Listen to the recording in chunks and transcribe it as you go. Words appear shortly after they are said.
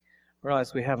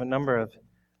realize we have a number of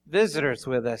visitors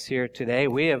with us here today.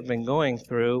 We have been going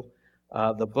through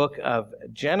the book of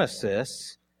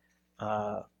Genesis,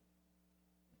 about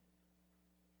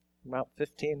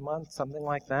 15 months, something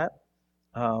like that.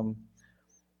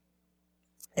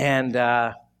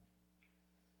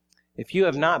 If you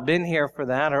have not been here for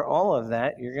that or all of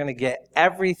that, you're going to get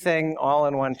everything all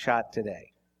in one shot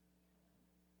today.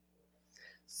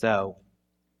 So,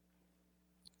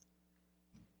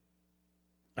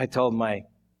 I told my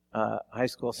high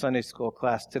school Sunday school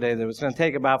class today that it was going to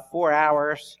take about 4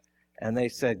 hours, and they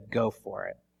said, go for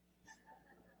it.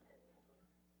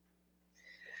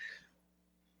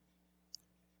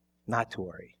 Not to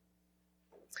worry.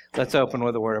 Let's open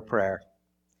with a word of prayer.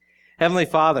 Heavenly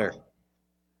Father,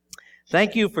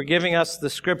 thank you for giving us the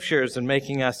Scriptures and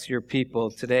making us your people.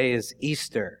 Today is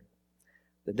Easter,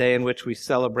 the day in which we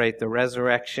celebrate the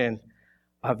resurrection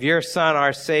of your Son,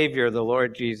 our Savior, the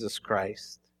Lord Jesus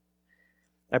Christ.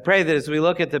 I pray that as we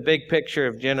look at the big picture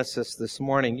of Genesis this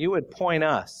morning, you would point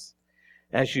us,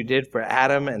 as you did for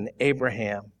Adam and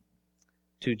Abraham,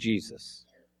 to Jesus.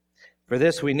 For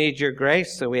this we need your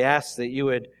grace, so we ask that you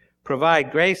would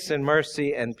provide grace and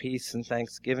mercy and peace and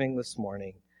thanksgiving this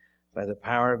morning by the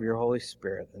power of your Holy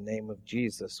Spirit. In the name of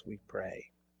Jesus we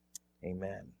pray.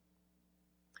 Amen.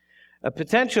 A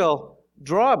potential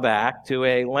drawback to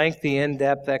a lengthy,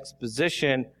 in-depth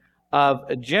exposition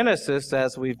of Genesis,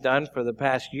 as we've done for the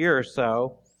past year or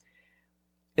so,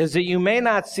 is that you may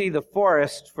not see the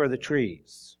forest for the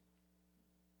trees.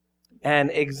 And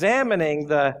examining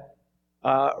the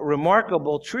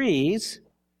remarkable trees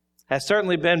has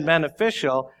certainly been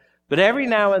beneficial, but every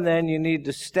now and then you need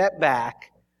to step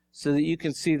back so that you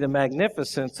can see the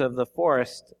magnificence of the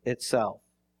forest itself.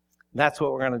 That's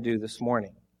what we're going to do this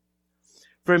morning.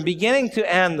 From beginning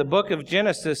to end, the book of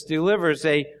Genesis delivers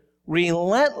a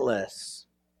relentless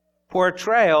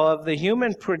portrayal of the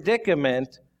human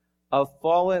predicament of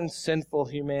fallen, sinful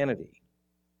humanity.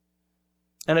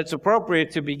 And it's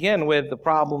appropriate to begin with the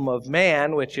problem of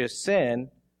man, which is sin,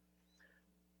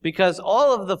 because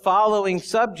all of the following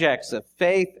subjects of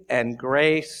faith and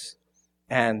grace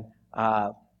and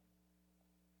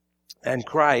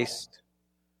Christ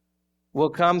will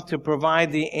come to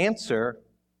provide the answer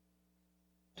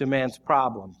to man's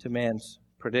problem, to man's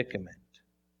predicament.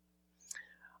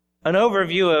 An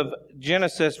overview of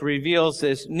Genesis reveals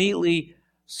this neatly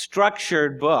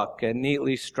structured book and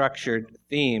neatly structured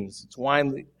themes. It's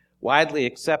widely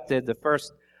accepted. The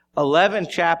first 11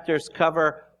 chapters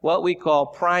cover what we call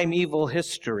primeval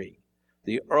history,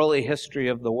 the early history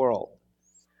of the world.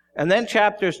 And then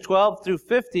chapters 12 through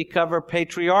 50 cover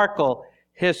patriarchal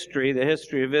history, the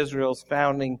history of Israel's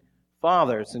founding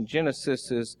fathers. And Genesis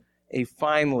is a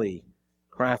finely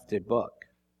crafted book.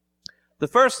 The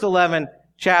first 11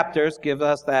 chapters give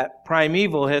us that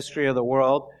primeval history of the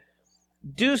world.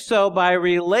 Do so by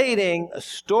relating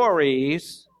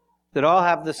stories that all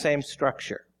have the same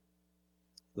structure.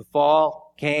 The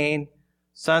fall, Cain,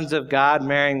 sons of God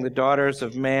marrying the daughters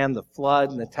of man, the flood,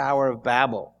 and the Tower of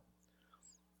Babel.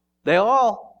 They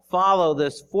all follow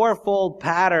this fourfold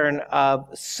pattern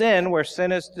of sin, where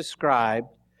sin is described,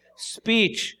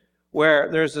 speech, where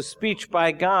there's a speech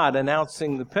by God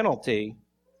announcing the penalty,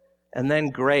 and then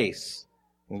grace.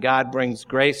 And God brings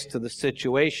grace to the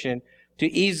situation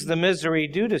to ease the misery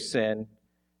due to sin,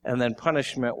 and then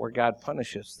punishment where God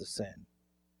punishes the sin.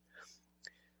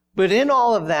 But in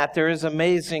all of that, there is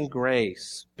amazing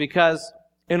grace, because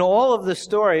in all of the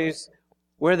stories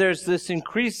where there's this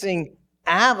increasing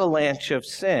avalanche of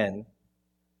sin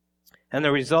and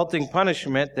the resulting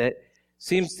punishment that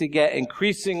seems to get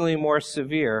increasingly more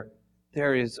severe,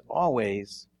 there is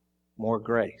always more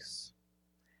grace.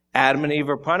 Adam and Eve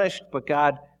are punished, but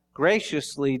God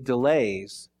graciously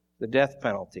delays the death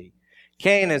penalty.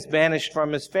 Cain is banished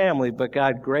from his family, but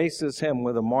God graces him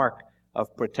with a mark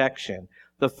of protection.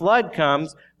 The flood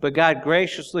comes, but God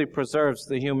graciously preserves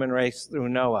the human race through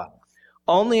Noah.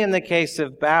 Only in the case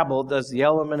of Babel does the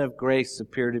element of grace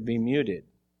appear to be muted.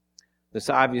 This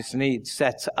obvious need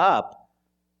sets up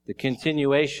the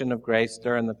continuation of grace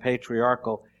during the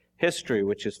patriarchal history,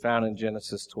 which is found in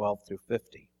Genesis 12 through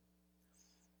 50.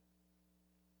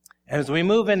 As we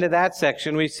move into that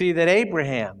section, we see that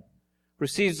Abraham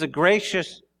receives a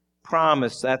gracious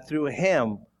promise that through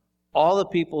him, all the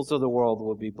peoples of the world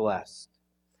will be blessed.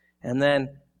 And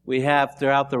then we have,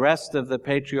 throughout the rest of the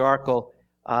patriarchal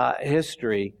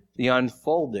history, the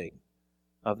unfolding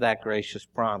of that gracious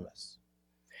promise.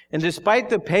 And despite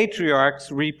the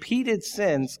patriarchs' repeated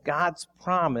sins, God's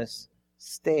promise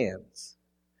stands.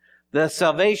 The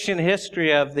salvation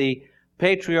history of the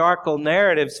patriarchal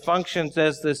narratives functions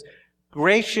as this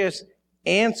gracious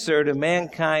answer to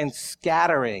mankind's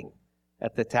scattering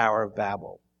at the Tower of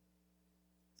Babel.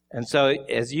 And so,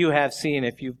 as you have seen,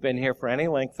 if you've been here for any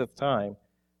length of time,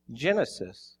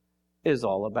 Genesis is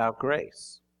all about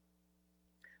grace.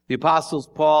 The Apostle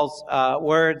Paul's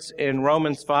words in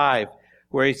Romans 5,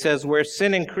 where he says, where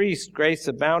sin increased, grace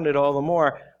abounded all the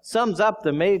more, sums up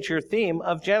the major theme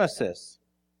of Genesis.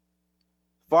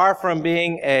 Far from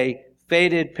being a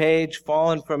faded page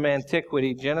fallen from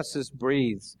antiquity, Genesis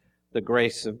breathes the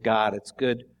grace of God. It's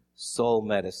good soul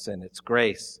medicine. It's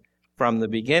grace from the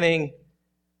beginning,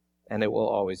 and it will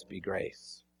always be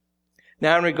grace.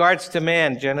 Now, in regards to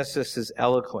man, Genesis is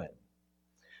eloquent.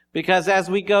 Because as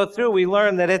we go through, we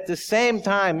learn that at the same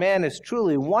time, man is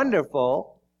truly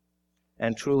wonderful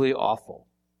and truly awful.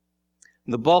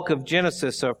 The bulk of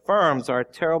Genesis affirms our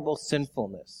terrible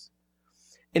sinfulness.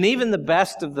 And even the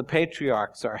best of the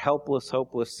patriarchs are helpless,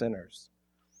 hopeless sinners.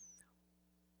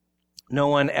 No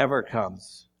one ever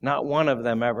comes, not one of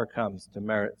them ever comes to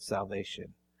merit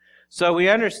salvation. So we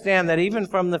understand that even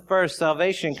from the first,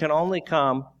 salvation can only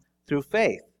come through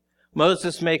faith.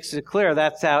 Moses makes it clear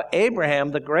that's how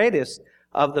Abraham, the greatest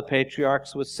of the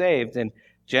patriarchs, was saved. In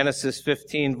Genesis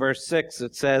 15, verse 6,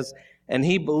 it says, and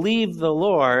he believed the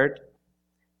Lord,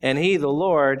 and he, the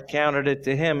Lord, counted it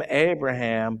to him,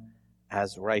 Abraham,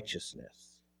 as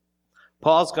righteousness.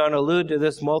 Paul's going to allude to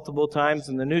this multiple times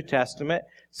in the New Testament,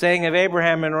 saying of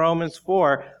Abraham in Romans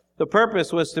 4, the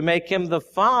purpose was to make him the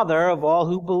father of all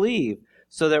who believe,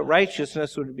 so that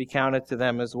righteousness would be counted to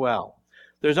them as well.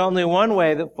 There's only one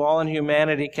way that fallen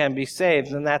humanity can be saved,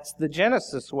 and that's the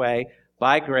Genesis way,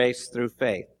 by grace through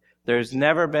faith. There's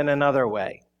never been another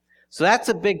way. So that's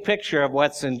a big picture of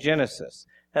what's in Genesis.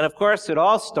 And of course, it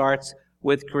all starts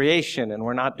with creation, and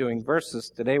we're not doing verses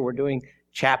today, we're doing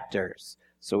chapters.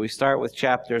 So we start with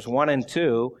chapters 1 and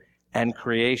 2 and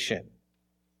creation.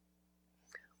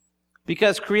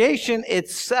 Because creation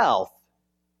itself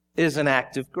is an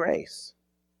act of grace.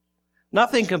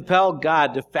 Nothing compelled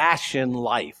God to fashion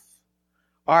life.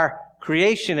 Our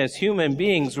creation as human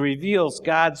beings reveals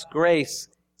God's grace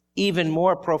even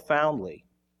more profoundly.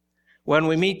 When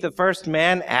we meet the first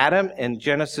man, Adam, in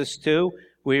Genesis 2,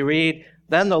 we read,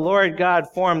 then the Lord God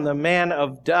formed the man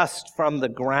of dust from the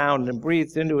ground and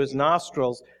breathed into his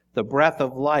nostrils the breath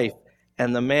of life,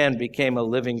 and the man became a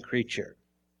living creature.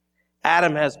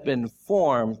 Adam has been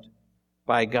formed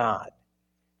by God.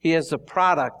 He is a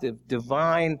product of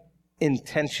divine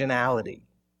intentionality,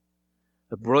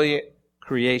 the brilliant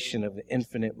creation of the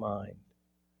infinite mind.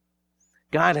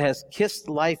 God has kissed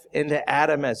life into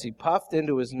Adam as he puffed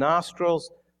into his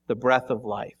nostrils the breath of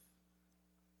life.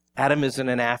 Adam isn't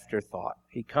an afterthought.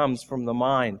 He comes from the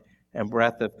mind and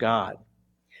breath of God.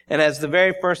 And as the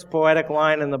very first poetic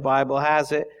line in the Bible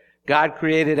has it, God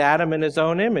created Adam in his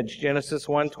own image, Genesis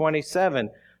 1:27.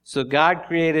 So God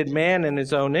created man in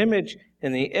his own image.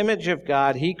 In the image of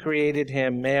God, he created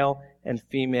him, male and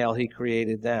female, he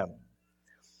created them.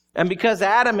 And because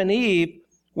Adam and Eve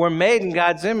were made in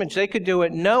God's image, they could do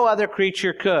what no other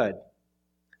creature could.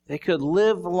 They could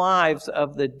live lives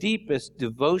of the deepest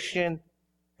devotion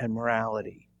and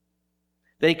morality.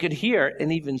 They could hear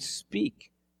and even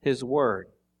speak his word.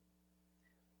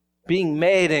 Being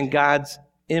made in God's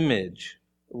image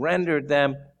rendered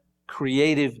them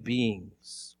creative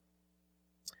beings.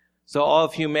 So all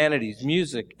of humanity's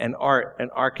music and art and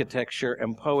architecture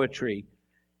and poetry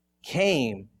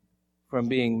came from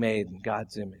being made in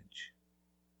God's image.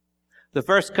 The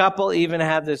first couple even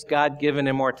had this God-given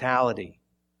immortality.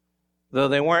 Though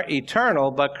they weren't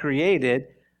eternal but created,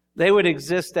 they would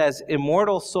exist as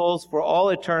immortal souls for all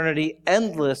eternity,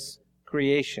 endless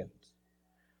creations.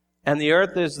 And the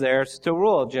earth is theirs to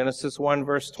rule, Genesis 1,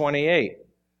 verse 28.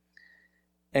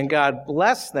 And God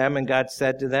blessed them, and God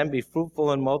said to them, be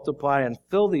fruitful and multiply and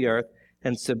fill the earth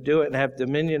and subdue it and have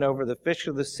dominion over the fish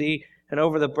of the sea and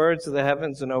over the birds of the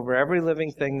heavens and over every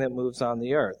living thing that moves on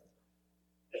the earth.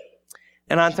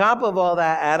 And on top of all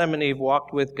that, Adam and Eve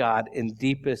walked with God in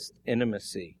deepest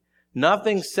intimacy.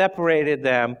 Nothing separated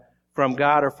them from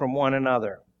God or from one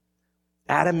another.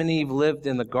 Adam and Eve lived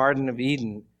in the Garden of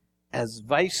Eden as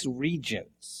vice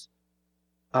regents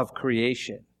of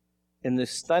creation in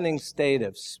this stunning state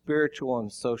of spiritual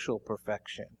and social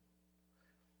perfection.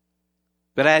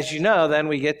 But as you know, then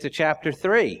we get to chapter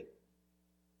 3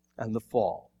 and the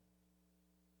fall.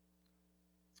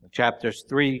 Chapters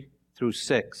 3 through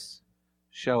 6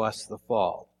 show us the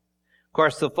fall. Of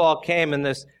course, the fall came in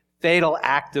this fatal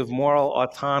act of moral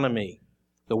autonomy.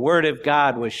 The word of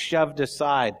God was shoved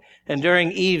aside, and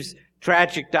during Eve's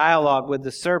tragic dialogue with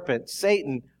the serpent,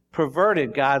 Satan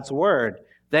perverted God's word.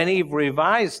 Then Eve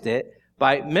revised it,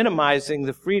 by minimizing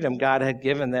the freedom God had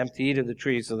given them to eat of the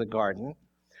trees of the garden,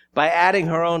 by adding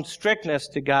her own strictness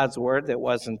to God's word that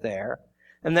wasn't there,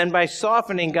 and then by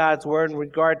softening God's word in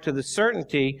regard to the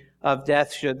certainty of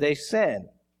death should they sin.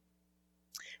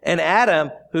 And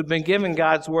Adam, who'd been given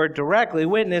God's word directly,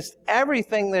 witnessed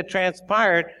everything that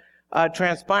transpired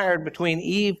between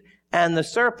Eve and the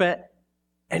serpent,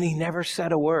 and he never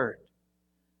said a word.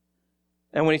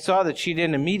 And when he saw that she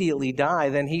didn't immediately die,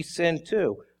 then he sinned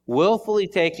too, willfully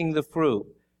taking the fruit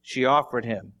she offered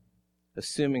him,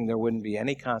 assuming there wouldn't be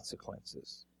any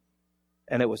consequences.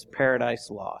 And it was paradise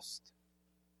lost.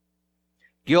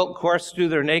 Guilt coursed through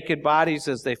their naked bodies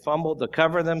as they fumbled to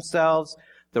cover themselves.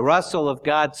 The rustle of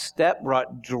God's step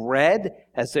brought dread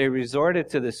as they resorted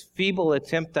to this feeble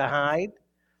attempt to hide.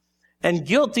 And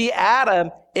guilty Adam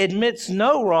admits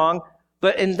no wrong,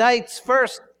 but indicts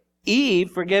first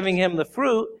Eve for giving him the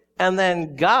fruit, and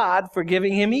then God for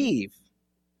giving him Eve.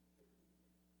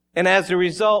 And as a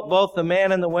result, both the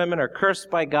man and the woman are cursed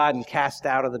by God and cast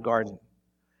out of the garden.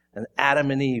 And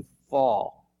Adam and Eve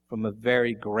fall from a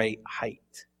very great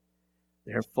height.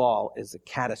 Their fall is a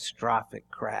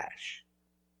catastrophic crash.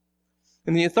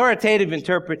 And the authoritative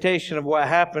interpretation of what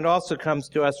happened also comes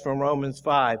to us from Romans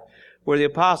 5, where the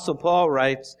Apostle Paul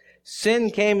writes,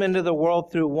 "Sin came into the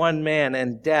world through one man,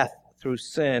 and death through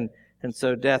sin, and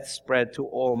so death spread to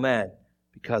all men,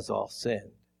 because all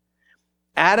sinned."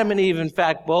 Adam and Eve, in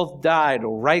fact, both died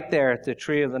right there at the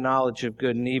tree of the knowledge of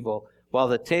good and evil, while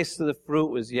the taste of the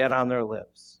fruit was yet on their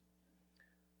lips.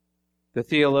 The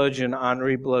theologian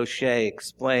Henri Blocher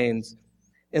explains,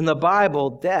 in the Bible,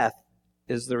 death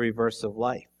is the reverse of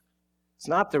life. It's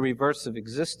not the reverse of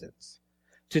existence.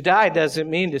 To die doesn't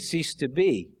mean to cease to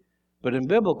be, but in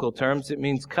biblical terms, it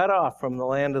means cut off from the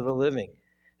land of the living.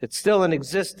 It's still in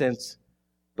existence,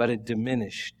 but a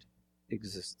diminished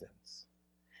existence.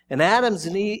 And Adam's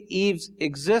and Eve's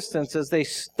existence as they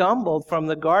stumbled from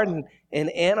the garden in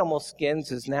animal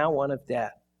skins is now one of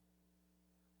death.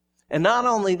 And not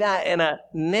only that, in a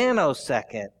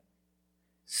nanosecond,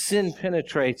 sin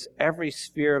penetrates every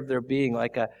sphere of their being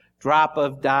like a drop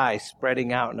of dye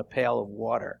spreading out in a pail of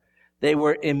water. They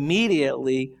were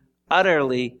immediately,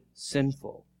 utterly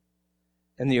sinful.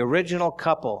 And the original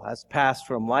couple has passed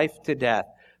from life to death,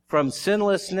 from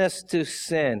sinlessness to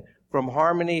sin, from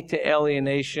harmony to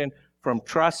alienation, from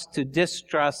trust to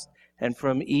distrust, and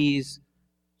from ease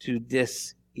to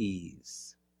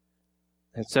dis-ease.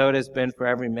 And so it has been for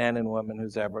every man and woman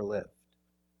who's ever lived.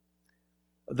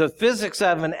 The physics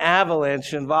of an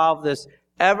avalanche involve this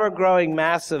ever-growing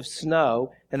mass of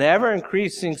snow, an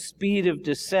ever-increasing speed of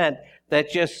descent that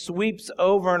just sweeps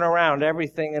over and around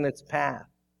everything in its path.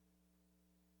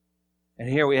 And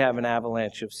here we have an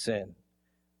avalanche of sin.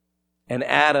 And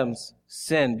Adam's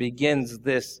sin begins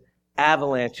this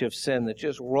avalanche of sin that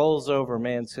just rolls over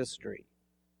man's history.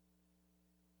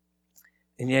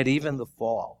 And yet even the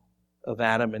fall of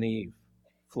Adam and Eve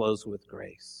flows with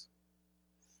grace.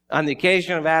 On the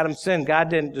occasion of Adam's sin, God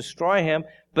didn't destroy him,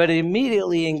 but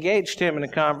immediately engaged him in a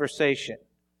conversation.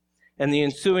 And the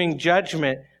ensuing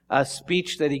judgment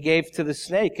speech that he gave to the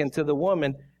snake and to the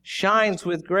woman shines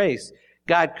with grace.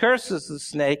 God curses the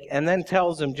snake and then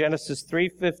tells him, Genesis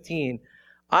 3:15,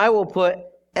 "I will put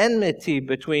enmity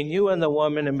between you and the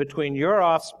woman, and between your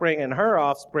offspring and her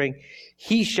offspring.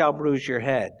 He shall bruise your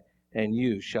head, and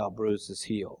you shall bruise his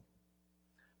heel."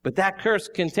 But that curse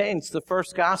contains the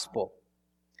first gospel,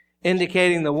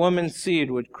 indicating the woman's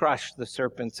seed would crush the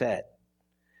serpent's head.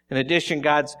 In addition,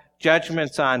 God's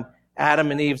judgments on Adam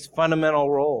and Eve's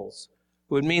fundamental roles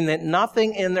would mean that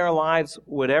nothing in their lives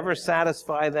would ever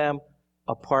satisfy them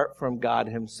apart from God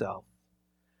himself.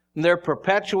 And their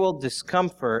perpetual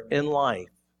discomfort in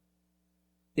life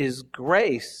is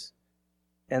grace,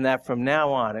 and that from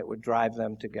now on it would drive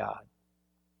them to God.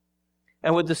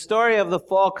 And with the story of the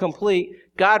fall complete,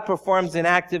 God performs an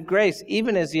act of grace,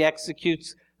 even as he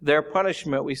executes their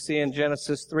punishment. We see in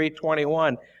Genesis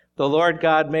 3:21, the Lord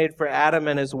God made for Adam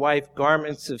and his wife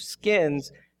garments of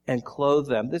skins and clothed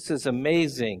them. This is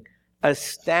amazing,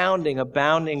 astounding,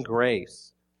 abounding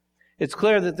grace. It's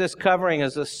clear that this covering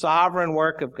is a sovereign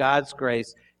work of God's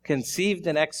grace, conceived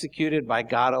and executed by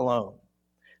God alone.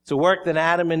 It's a work that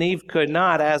Adam and Eve could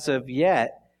not, as of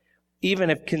yet, even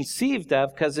have conceived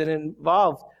of, because it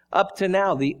involved, up to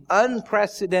now, the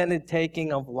unprecedented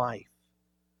taking of life.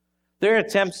 Their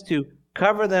attempts to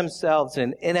cover themselves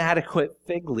in inadequate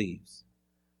fig leaves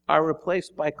are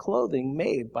replaced by clothing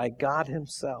made by God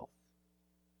himself.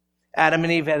 Adam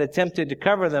and Eve had attempted to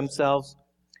cover themselves,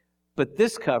 but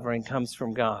this covering comes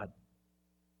from God.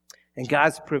 And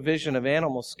God's provision of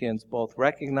animal skins both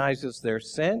recognizes their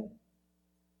sin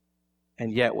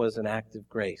and yet was an act of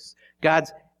grace.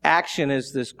 God's action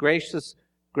is this gracious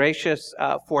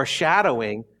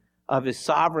foreshadowing of his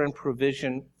sovereign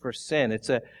provision for sin. It's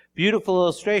a beautiful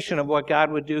illustration of what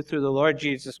God would do through the Lord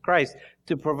Jesus Christ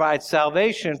to provide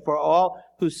salvation for all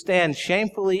who stand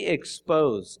shamefully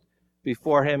exposed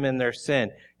before him in their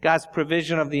sin. God's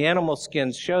provision of the animal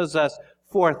skins shows us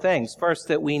four things. First,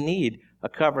 that we need a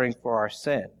covering for our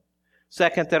sin.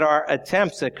 Second, that our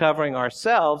attempts at covering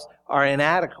ourselves are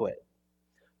inadequate.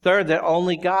 Third, that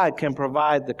only God can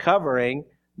provide the covering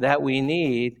that we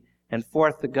need. And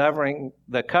fourth, the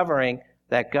covering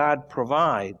that God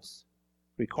provides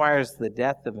requires the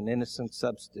death of an innocent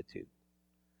substitute.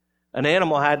 An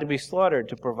animal had to be slaughtered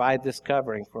to provide this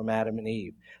covering from Adam and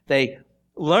Eve. They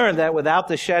learned that without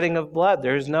the shedding of blood,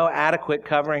 there is no adequate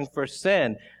covering for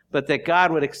sin, but that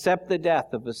God would accept the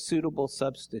death of a suitable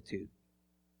substitute.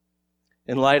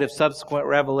 In light of subsequent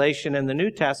revelation in the New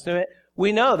Testament,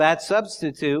 we know that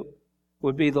substitute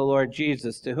would be the Lord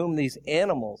Jesus, to whom these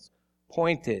animals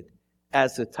pointed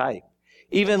as a type.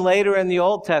 Even later in the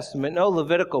Old Testament, no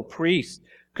Levitical priest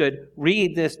could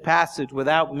read this passage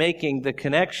without making the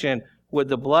connection with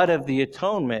the blood of the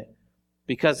atonement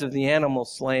because of the animal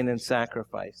slain in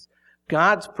sacrifice.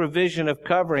 God's provision of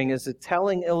covering is a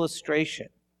telling illustration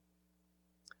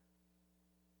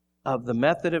of the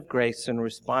method of grace in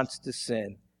response to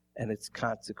sin and its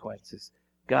consequences.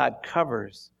 God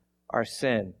covers our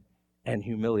sin and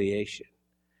humiliation.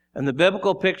 And the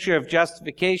biblical picture of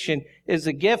justification is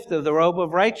a gift of the robe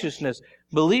of righteousness.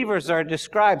 Believers are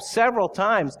described several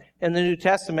times in the New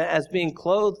Testament as being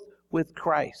clothed with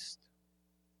Christ.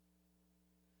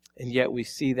 And yet we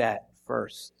see that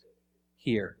first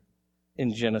here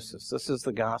in Genesis. This is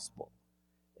the gospel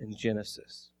in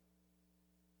Genesis.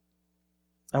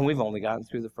 And we've only gotten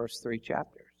through the first 3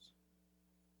 chapters.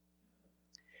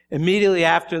 Immediately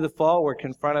after the fall, we're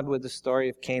confronted with the story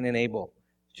of Cain and Abel,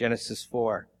 Genesis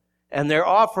 4. And their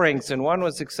offerings, and one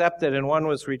was accepted and one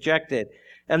was rejected.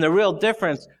 And the real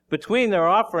difference between their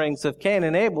offerings of Cain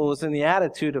and Abel was in the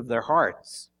attitude of their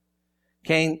hearts.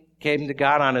 Cain came to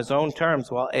God on his own terms,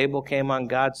 while Abel came on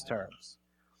God's terms.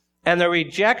 And the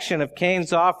rejection of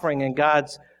Cain's offering and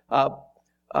God's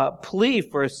plea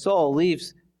for his soul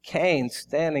leaves Cain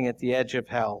standing at the edge of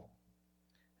hell.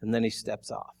 And then he steps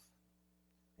off.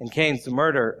 And Cain's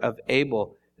murder of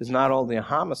Abel is not only a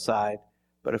homicide,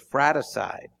 but a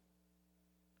fratricide.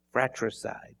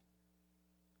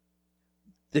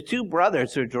 The two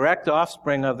brothers are direct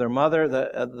offspring of their mother,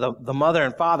 the mother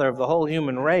and father of the whole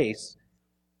human race.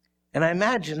 And I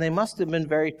imagine they must have been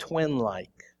very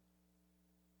twin-like.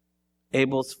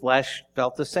 Abel's flesh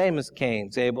felt the same as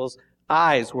Cain's. Abel's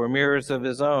eyes were mirrors of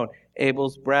his own.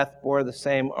 Abel's breath bore the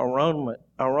same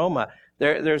aroma.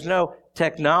 There's no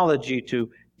technology to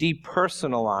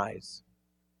depersonalize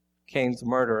Cain's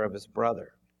murder of his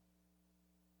brother.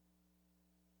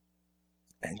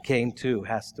 And Cain, too,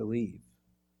 has to leave.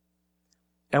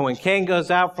 And when Cain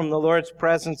goes out from the Lord's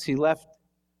presence, he left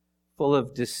full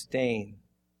of disdain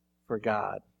for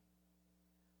God.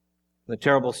 The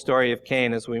terrible story of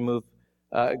Cain, as we move,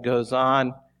 goes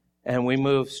on, and we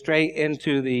move straight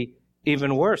into the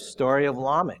even worse story of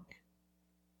Lamech.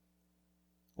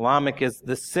 Lamech is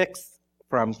the 6th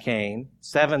from Cain,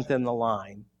 7th in the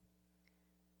line.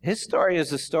 His story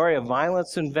is a story of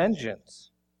violence and vengeance.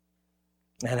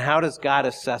 And how does God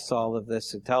assess all of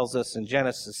this? It tells us in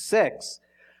Genesis 6,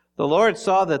 the Lord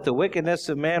saw that the wickedness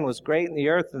of man was great in the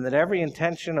earth, and that every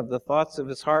intention of the thoughts of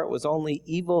his heart was only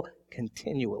evil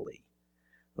continually.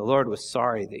 The Lord was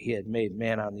sorry that he had made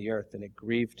man on the earth, and it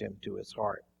grieved him to his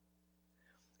heart.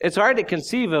 It's hard to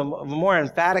conceive of a more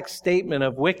emphatic statement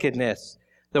of wickedness.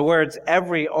 The words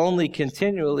every, only,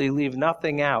 continually leave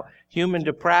nothing out. Human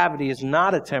depravity is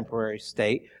not a temporary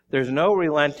state. There's no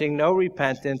relenting, no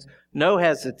repentance, no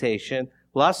hesitation.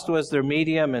 Lust was their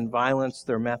medium and violence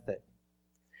their method.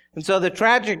 And so the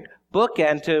tragic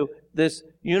bookend to this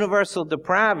universal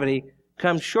depravity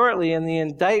comes shortly in the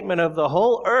indictment of the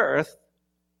whole earth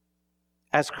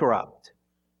as corrupt.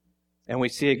 And we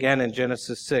see again in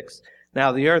Genesis 6,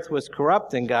 now the earth was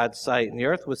corrupt in God's sight, and the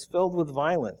earth was filled with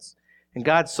violence. And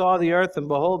God saw the earth, and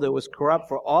behold, it was corrupt,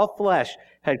 for all flesh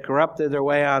had corrupted their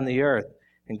way on the earth.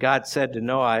 And God said to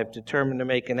Noah, I have determined to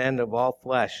make an end of all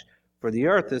flesh, for the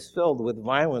earth is filled with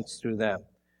violence through them.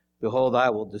 Behold, I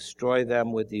will destroy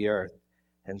them with the earth,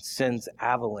 and sin's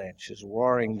avalanche is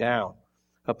roaring down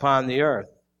upon the earth.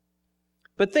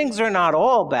 But things are not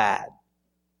all bad.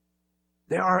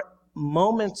 There are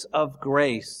moments of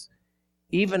grace,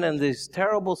 even in these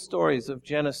terrible stories of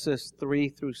Genesis 3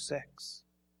 through 6.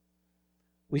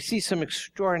 We see some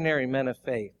extraordinary men of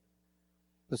faith.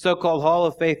 The so-called Hall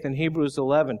of Faith in Hebrews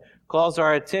 11 calls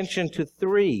our attention to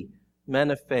 3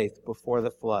 men of faith before the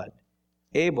flood: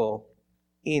 Abel,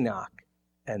 Enoch,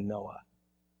 and Noah.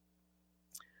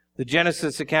 The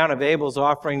Genesis account of Abel's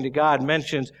offering to God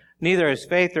mentions neither his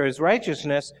faith or his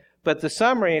righteousness, but the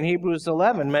summary in Hebrews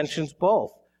 11 mentions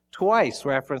both, twice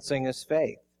referencing his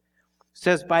faith. It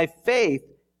says, by faith,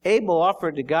 Abel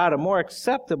offered to God a more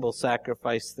acceptable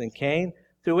sacrifice than Cain,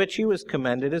 through which he was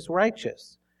commended as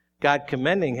righteous, God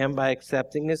commending him by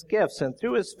accepting his gifts. And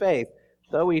through his faith,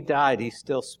 though he died, he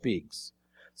still speaks.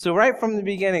 So right from the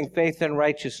beginning, faith and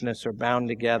righteousness are bound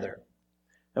together.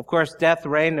 Of course, death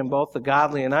reigned in both the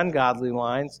godly and ungodly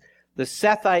lines. The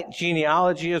Sethite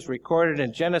genealogy is recorded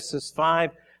in Genesis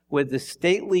 5 with the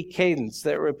stately cadence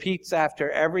that repeats after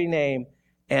every name,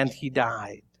 and he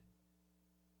died.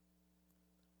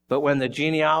 But when the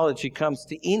genealogy comes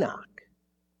to Enoch,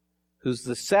 who's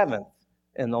the 7th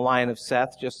in the line of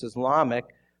Seth, just as Lamech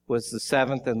was the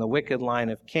 7th in the wicked line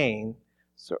of Cain,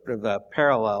 sort of a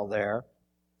parallel there,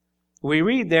 we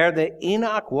read there that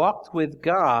Enoch walked with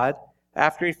God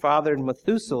after he fathered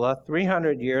Methuselah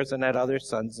 300 years and had other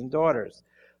sons and daughters.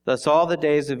 Thus all the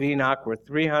days of Enoch were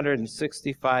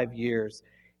 365 years.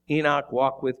 Enoch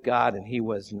walked with God, and he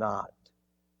was not,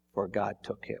 for God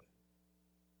took him.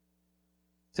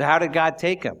 So how did God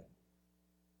take him?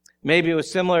 Maybe it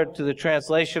was similar to the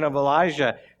translation of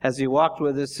Elijah as he walked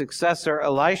with his successor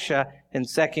Elisha in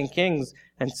 2 Kings,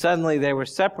 and suddenly they were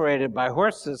separated by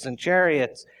horses and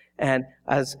chariots. And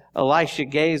as Elisha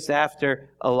gazed after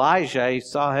Elijah, he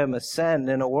saw him ascend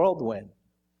in a whirlwind.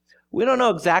 We don't know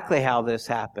exactly how this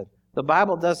happened. The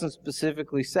Bible doesn't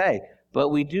specifically say, but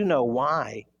we do know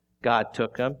why God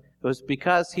took him. It was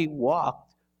because he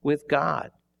walked with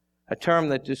God, a term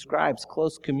that describes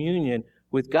close communion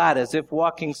with God, as if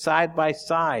walking side by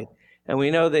side. And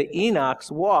we know that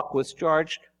Enoch's walk was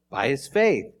charged by his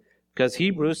faith, because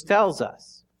Hebrews tells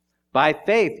us. By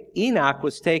faith, Enoch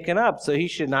was taken up so he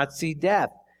should not see death,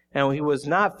 and he was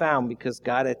not found because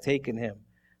God had taken him.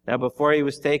 Now before he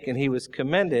was taken, he was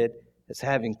commended as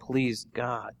having pleased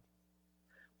God.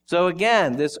 So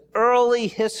again, this early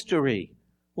history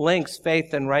links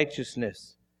faith and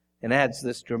righteousness and adds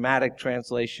this dramatic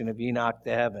translation of Enoch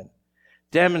to heaven,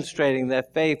 demonstrating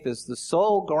that faith is the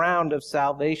sole ground of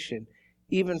salvation,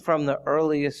 even from the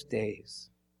earliest days.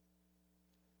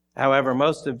 However,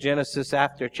 most of Genesis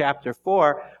after chapter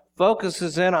 4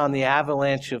 focuses in on the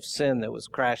avalanche of sin that was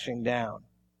crashing down.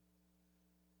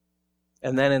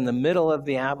 And then in the middle of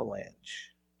the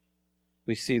avalanche,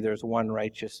 we see there's one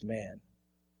righteous man,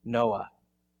 Noah.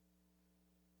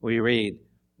 We read,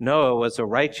 Noah was a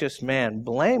righteous man,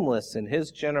 blameless in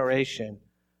his generation.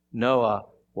 Noah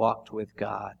walked with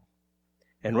God.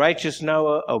 And righteous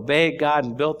Noah obeyed God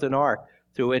and built an ark,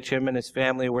 through which him and his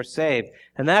family were saved.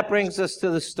 And that brings us to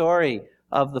the story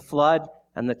of the flood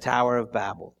and the Tower of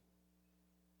Babel.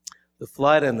 The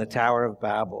flood and the Tower of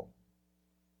Babel.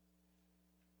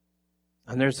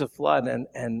 And there's a flood,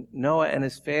 and Noah and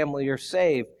his family are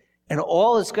saved. And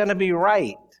all is going to be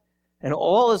right. And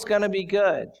all is going to be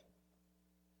good.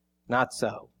 Not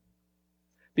so.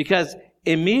 Because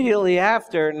immediately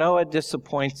after, Noah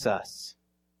disappoints us.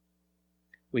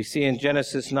 We see in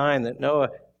Genesis 9 that Noah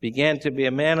began to be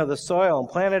a man of the soil and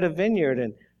planted a vineyard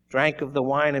and drank of the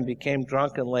wine and became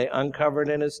drunk and lay uncovered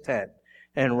in his tent.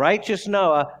 And righteous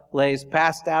Noah lays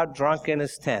passed out drunk in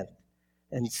his tent.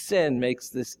 And sin makes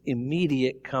this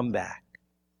immediate comeback.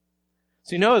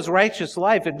 See, Noah's righteous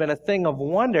life had been a thing of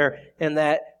wonder in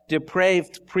that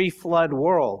depraved pre-flood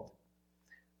world.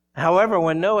 However,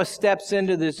 when Noah steps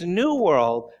into this new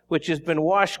world, which has been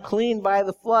washed clean by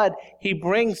the flood, he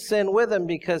brings sin with him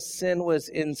because sin was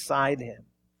inside him.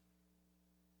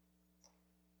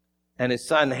 And his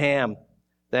son Ham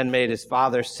then made his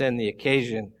father's sin the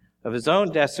occasion of his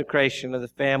own desecration of the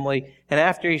family. And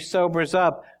after he sobers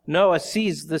up, Noah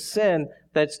sees the sin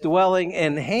that's dwelling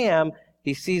in Ham.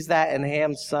 He sees that in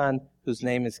Ham's son, whose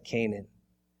name is Canaan.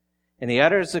 And he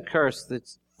utters a curse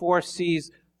that foresees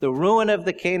the ruin of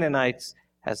the Canaanites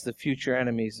as the future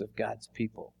enemies of God's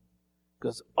people. It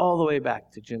goes all the way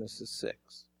back to Genesis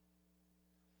 6.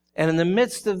 And in the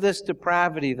midst of this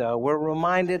depravity, though, we're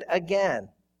reminded again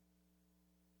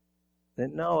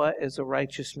that Noah is a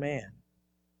righteous man.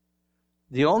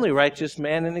 The only righteous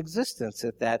man in existence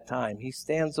at that time. He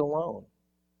stands alone.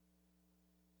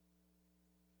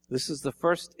 This is the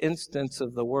first instance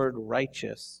of the word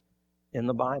righteous in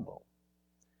the Bible.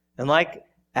 And like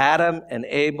Adam and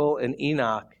Abel and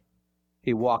Enoch,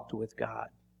 he walked with God.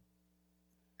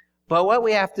 But what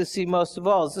we have to see most of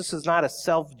all is this is not a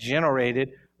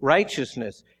self-generated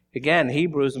righteousness. Again,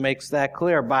 Hebrews makes that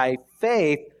clear. By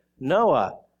faith,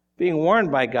 Noah being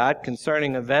warned by God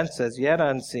concerning events as yet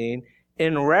unseen,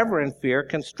 in reverent fear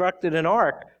constructed an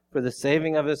ark for the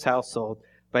saving of his household.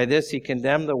 By this he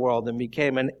condemned the world and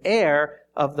became an heir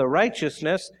of the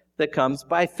righteousness that comes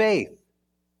by faith.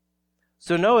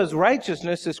 So Noah's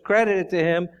righteousness is credited to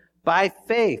him by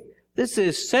faith. This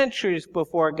is centuries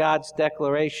before God's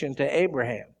declaration to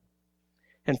Abraham.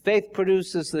 And faith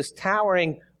produces this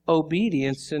towering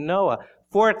obedience to Noah.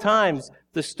 4 times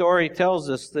the story tells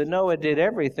us that Noah did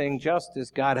everything just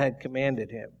as God had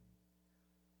commanded him.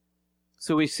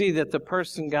 So we see that the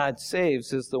person God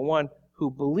saves is the one who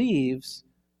believes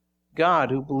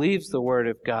God, who believes the word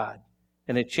of God,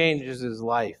 and it changes his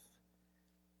life.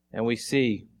 And we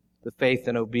see the faith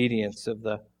and obedience of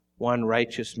the one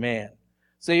righteous man.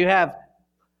 So you have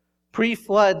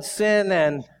pre-flood sin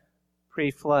and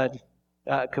pre-flood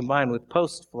combined with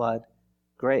post-flood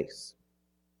grace.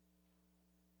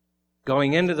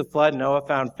 Going into the flood, Noah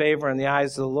found favor in the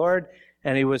eyes of the Lord,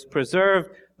 and he was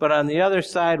preserved. But on the other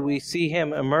side, we see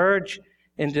him emerge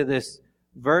into this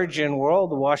virgin world,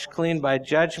 washed clean by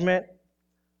judgment.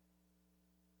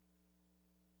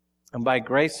 And by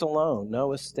grace alone,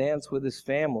 Noah stands with his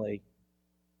family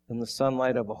in the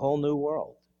sunlight of a whole new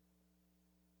world.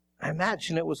 I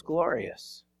imagine it was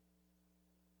glorious.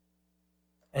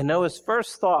 And Noah's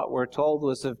first thought, we're told,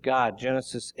 was of God,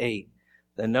 Genesis 8.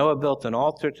 Then Noah built an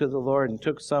altar to the Lord and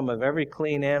took some of every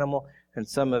clean animal and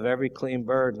some of every clean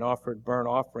bird and offered burnt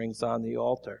offerings on the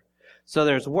altar. So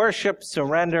there's worship,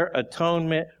 surrender,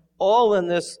 atonement, all in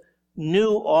this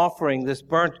new offering. This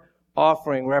burnt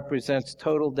offering represents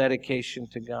total dedication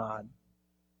to God.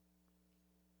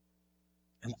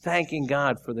 And thanking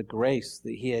God for the grace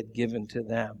that he had given to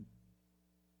them.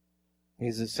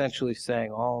 He's essentially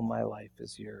saying, all my life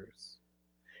is yours.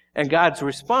 And God's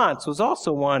response was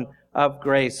also one of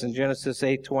grace in Genesis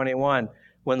 8:21.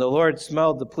 When the Lord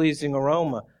smelled the pleasing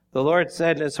aroma, the Lord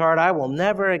said in his heart, I will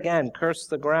never again curse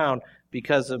the ground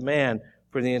because of man,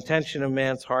 for the intention of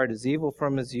man's heart is evil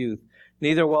from his youth.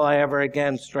 Neither will I ever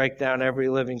again strike down every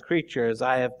living creature as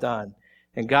I have done.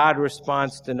 And God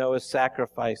responds to Noah's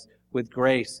sacrifice with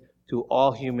grace to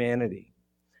all humanity.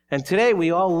 And today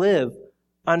we all live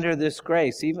under this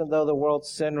grace, even though the world's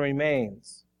sin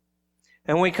remains.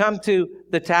 And when we come to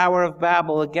the Tower of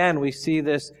Babel again, we see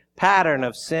this pattern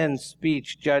of sin,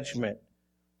 speech, judgment,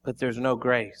 but there's no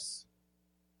grace.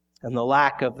 And the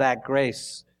lack of that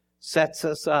grace sets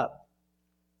us up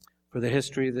for the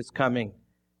history that's coming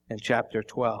in chapter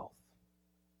 12.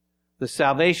 The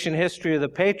salvation history of the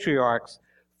patriarchs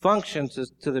functions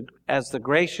as the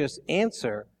gracious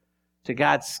answer to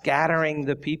God scattering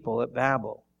the people at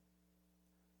Babel.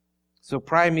 So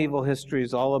primeval history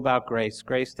is all about grace.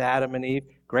 Grace to Adam and Eve,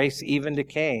 grace even to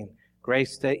Cain,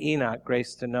 grace to Enoch,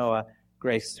 grace to Noah,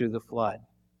 grace through the flood.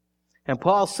 And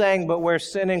Paul's saying, but where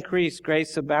sin increased,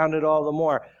 grace abounded all the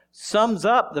more, sums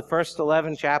up the first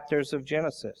 11 chapters of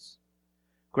Genesis.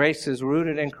 Grace is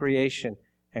rooted in creation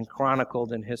and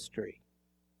chronicled in history.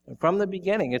 And from the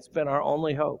beginning, it's been our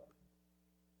only hope.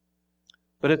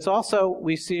 But it's also,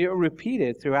 we see it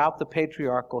repeated throughout the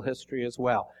patriarchal history as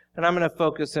well. And I'm going to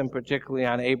focus in particularly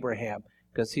on Abraham,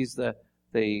 because he's the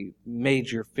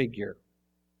major figure.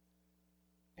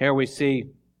 Here we see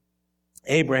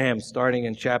Abraham starting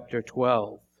in chapter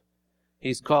 12.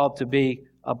 He's called to be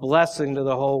a blessing to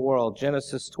the whole world.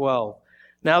 Genesis 12.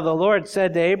 Now the Lord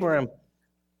said to Abraham,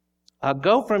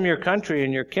 go from your country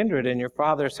and your kindred and your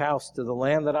father's house to the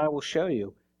land that I will show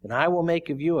you, and I will make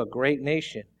of you a great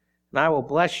nation. And I will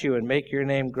bless you and make your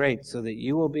name great, so that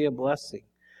you will be a blessing.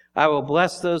 I will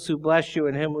bless those who bless you,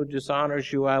 and him who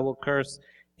dishonors you I will curse,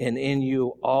 and in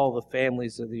you all the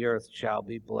families of the earth shall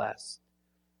be blessed.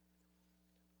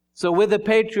 So with the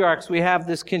patriarchs, we have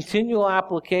this continual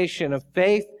application of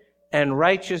faith and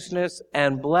righteousness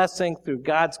and blessing through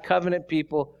God's covenant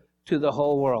people to the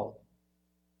whole world.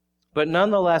 But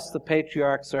nonetheless, the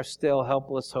patriarchs are still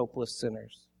helpless, hopeless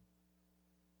sinners.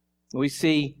 We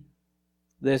see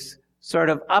this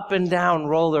sort of up and down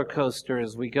roller coaster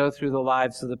as we go through the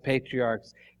lives of the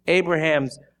patriarchs.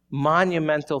 Abraham's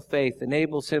monumental faith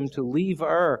enables him to leave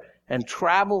Ur and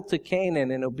travel to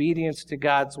Canaan in obedience to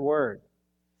God's word.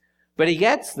 But he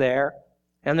gets there,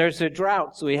 and there's a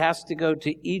drought, so he has to go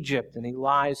to Egypt, and he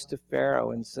lies to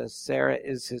Pharaoh and says Sarah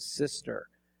is his sister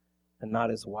and not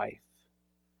his wife.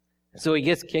 And so he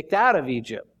gets kicked out of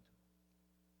Egypt,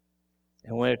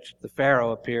 in which the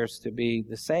Pharaoh appears to be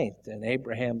the saint and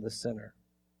Abraham the sinner.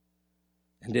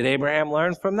 And did Abraham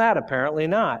learn from that? Apparently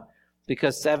not,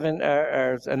 because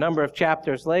a number of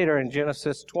chapters later in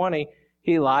Genesis 20,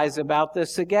 he lies about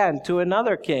this again to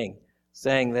another king,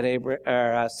 saying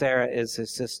that Sarah is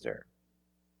his sister.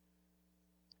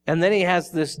 And then he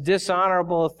has this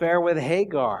dishonorable affair with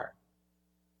Hagar.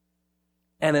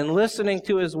 And in listening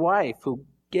to his wife, who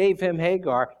gave him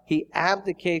Hagar, he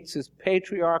abdicates his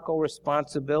patriarchal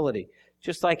responsibility,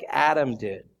 just like Adam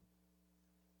did.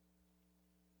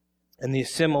 And the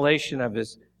assimilation of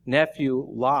his nephew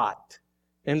Lot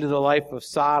into the life of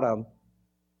Sodom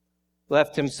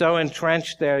left him so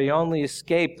entrenched there, he only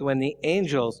escaped when the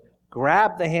angels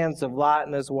grabbed the hands of Lot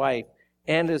and his wife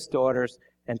and his daughters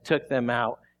and took them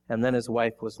out, and then his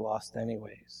wife was lost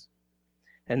anyways.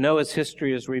 And Noah's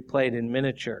history is replayed in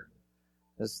miniature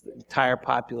as the entire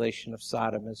population of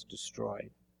Sodom is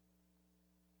destroyed.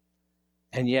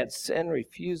 And yet sin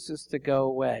refuses to go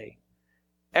away.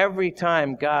 Every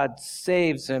time God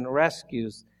saves and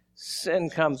rescues, sin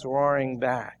comes roaring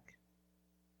back.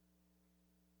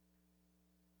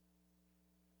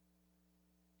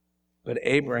 But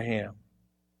Abraham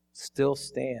still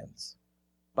stands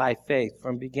by faith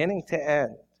from beginning to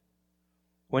end.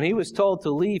 When he was told to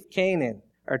leave Canaan,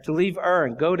 or to leave Ur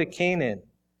and go to Canaan,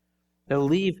 to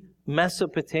leave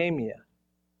Mesopotamia.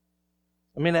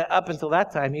 I mean, up until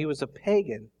that time, he was a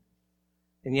pagan.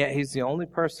 And yet he's the only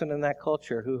person in that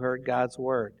culture who heard God's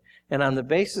word. And on the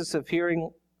basis of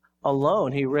hearing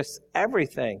alone, he risked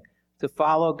everything to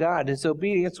follow God. His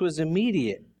obedience was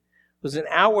immediate. It was an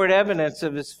outward evidence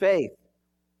of his faith.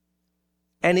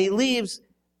 And he leaves,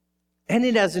 and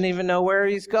he doesn't even know where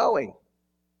he's going.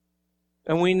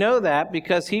 And we know that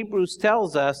because Hebrews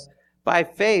tells us, by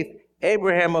faith,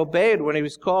 Abraham obeyed when he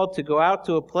was called to go out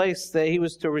to a place that he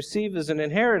was to receive as an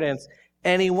inheritance,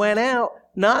 and he went out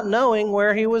not knowing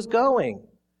where he was going.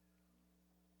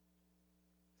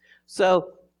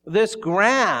 So this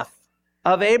graph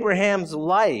of Abraham's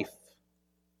life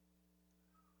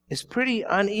is pretty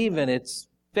uneven. It's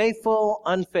faithful,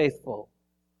 unfaithful,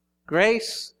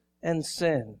 grace and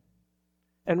sin.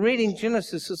 And reading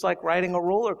Genesis is like riding a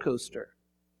roller coaster.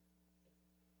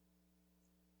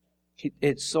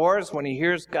 It soars when he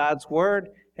hears God's word,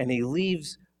 and he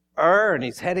leaves Ur, and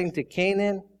he's heading to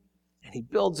Canaan, and he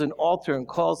builds an altar and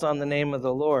calls on the name of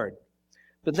the Lord.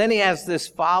 But then he has this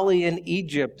folly in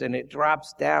Egypt, and it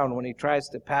drops down when he tries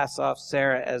to pass off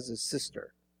Sarah as his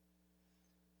sister.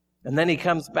 And then he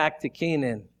comes back to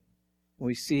Canaan, and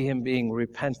we see him being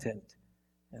repentant,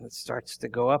 and it starts to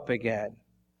go up again.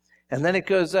 And then it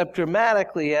goes up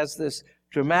dramatically as this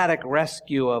dramatic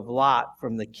rescue of Lot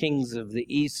from the kings of the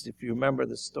east. If you remember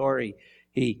the story,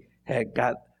 he had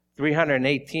got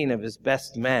 318 of his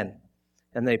best men,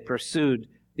 and they pursued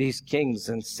these kings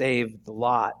and saved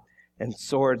Lot. And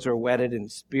swords are whetted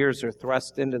and spears are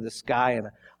thrust into the sky. And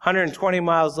 120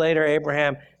 miles later,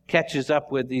 Abraham catches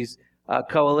up with these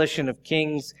coalition of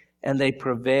kings, and they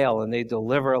prevail and they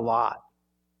deliver Lot.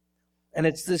 And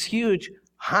it's this huge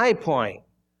high point.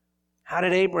 How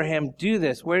did Abraham do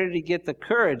this? Where did he get the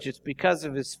courage? It's because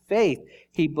of his faith.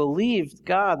 He believed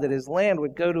God that his land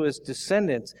would go to his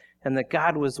descendants and that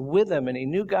God was with him, and he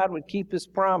knew God would keep his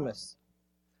promise.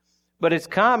 But it's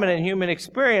common in human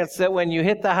experience that when you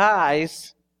hit the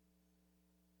highs,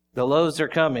 the lows are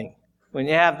coming. When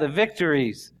you have the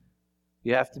victories,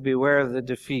 you have to beware of the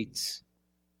defeats.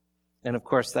 And of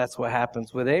course, that's what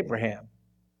happens with Abraham.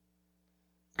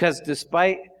 Because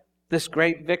despite this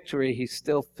great victory, he's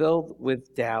still filled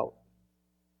with doubt.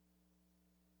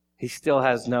 He still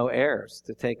has no heirs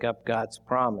to take up God's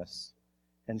promise,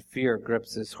 and fear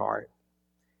grips his heart.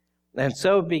 And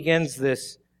so begins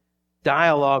this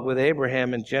dialogue with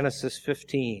Abraham in Genesis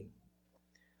 15.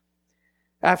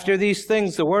 After these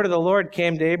things, the word of the Lord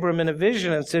came to Abram in a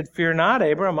vision and said, "Fear not,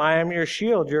 Abram, I am your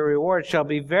shield. Your reward shall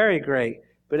be very great."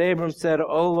 But Abram said,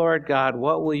 "O Lord God,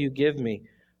 what will you give me?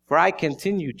 For I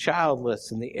continue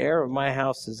childless, and the heir of my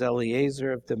house is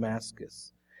Eliezer of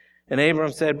Damascus." And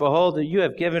Abram said, "Behold, you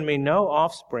have given me no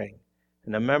offspring,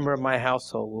 and a member of my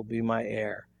household will be my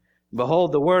heir." And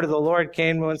behold, the word of the Lord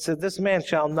came to him and said, "This man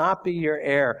shall not be your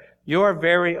heir. Your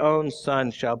very own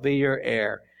son shall be your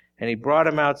heir." And he brought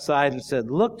him outside and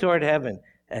said, "Look toward heaven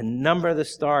and number the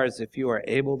stars if you are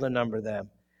able to number them."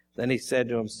 Then he said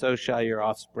to him, "So shall your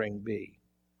offspring be."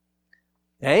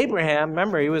 Now, Abraham,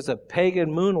 remember, he was a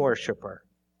pagan moon worshiper.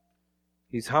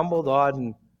 He's humbled, awed,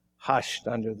 and hushed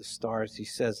under the stars. He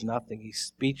says nothing. He's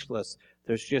speechless.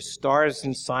 There's just stars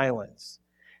and silence.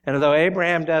 And although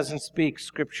Abraham doesn't speak,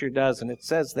 Scripture does. And it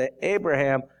says that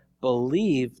Abraham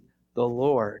believed the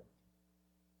Lord.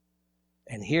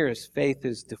 And here his faith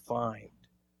is defined.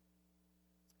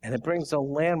 And it brings a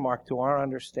landmark to our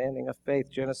understanding of faith.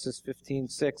 Genesis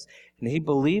 15:6. And he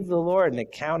believed the Lord, and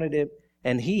it counted it.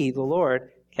 And he, the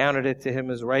Lord, counted it to him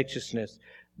as righteousness.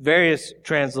 Various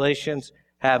translations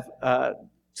have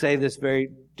say this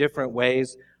very different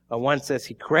ways. One says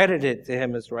he credited it to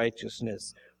him as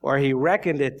righteousness, or he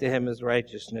reckoned it to him as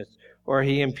righteousness, or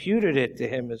he imputed it to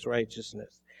him as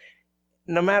righteousness.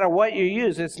 No matter what you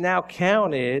use, it's now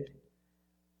counted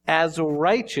as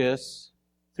righteous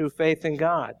through faith in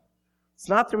God. It's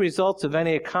not the results of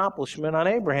any accomplishment on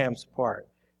Abraham's part.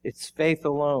 It's faith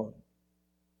alone.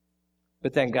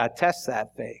 But then God tests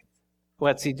that faith.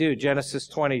 What's he do? Genesis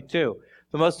 22.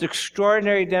 The most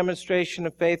extraordinary demonstration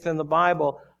of faith in the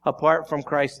Bible apart from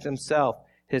Christ himself,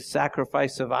 his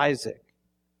sacrifice of Isaac.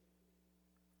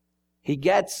 He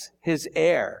gets his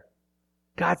heir.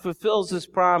 God fulfills his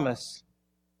promise.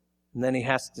 And then he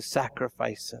has to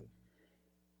sacrifice him.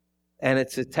 And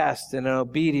it's a test and an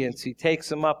obedience. He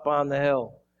takes him up on the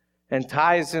hill and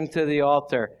ties him to the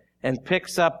altar and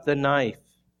picks up the knife.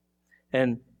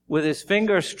 And with his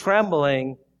fingers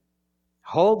trembling,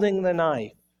 holding the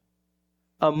knife,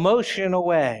 emotion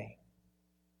away.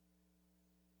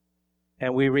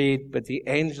 And we read, but the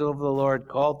angel of the Lord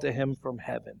called to him from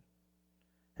heaven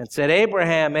and said,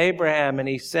 Abraham, Abraham. And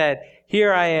he said,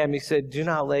 here I am. He said, do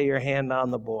not lay your hand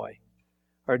on the boy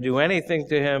or do anything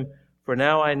to him, for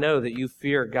now I know that you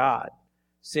fear God,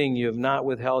 seeing you have not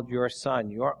withheld your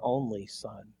son, your only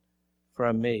son,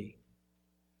 from me.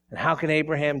 And how can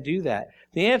Abraham do that?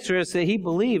 The answer is that he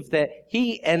believed that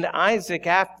he and Isaac,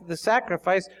 after the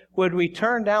sacrifice, would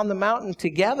return down the mountain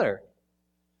together.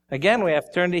 Again, we have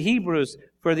to turn to Hebrews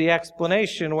for the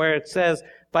explanation where it says,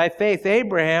 by faith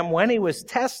Abraham, when he was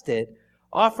tested,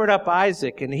 offered up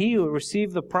Isaac, and he who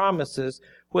received the promises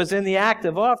was in the act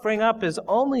of offering up his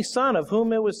only son, of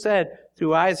whom it was said,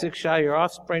 through Isaac shall your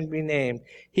offspring be named.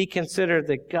 He considered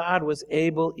that God was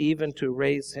able even to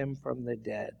raise him from the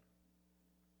dead.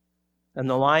 And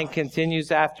the line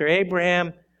continues after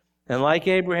Abraham, and like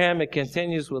Abraham, it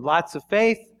continues with lots of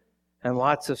faith and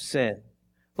lots of sin.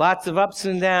 Lots of ups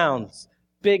and downs,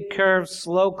 big curves,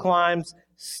 slow climbs,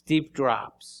 steep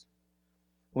drops.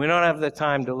 We don't have the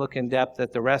time to look in depth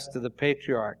at the rest of the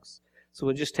patriarchs, so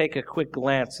we'll just take a quick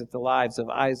glance at the lives of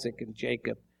Isaac and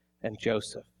Jacob and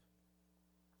Joseph.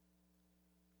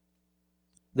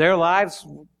 Their lives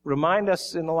remind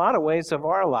us in a lot of ways of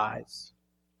our lives.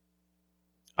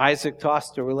 Isaac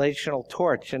tossed a relational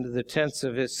torch into the tents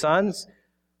of his sons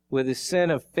with his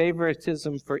sin of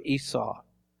favoritism for Esau.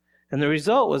 And the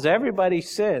result was everybody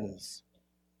sins.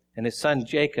 And his son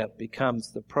Jacob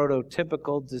becomes the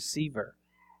prototypical deceiver.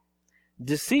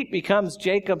 Deceit becomes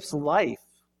Jacob's life.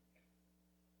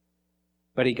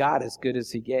 But he got as good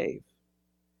as he gave.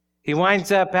 He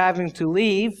winds up having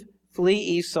to flee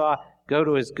Esau, go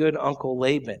to his good uncle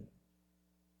Laban.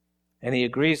 And he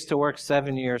agrees to work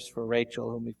 7 years for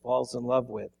Rachel, whom he falls in love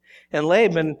with. And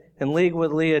Laban, in league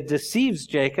with Leah, deceives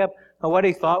Jacob on what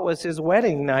he thought was his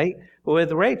wedding night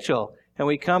with Rachel. And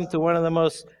we come to one of the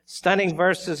most stunning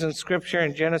verses in Scripture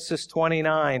in Genesis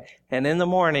 29. And in the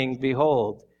morning,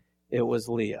 behold, it was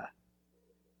Leah.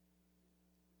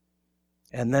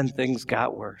 And then things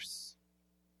got worse.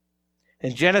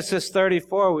 In Genesis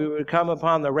 34, we would come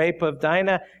upon the rape of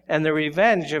Dinah and the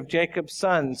revenge of Jacob's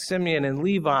sons, Simeon and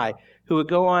Levi, who would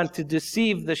go on to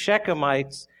deceive the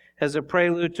Shechemites as a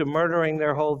prelude to murdering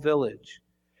their whole village.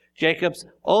 Jacob's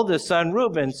oldest son,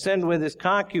 Reuben, sinned with his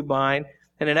concubine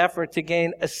in an effort to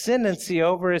gain ascendancy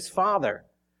over his father.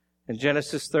 In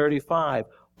Genesis 35,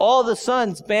 all the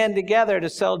sons band together to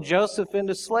sell Joseph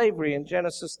into slavery in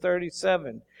Genesis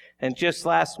 37. And just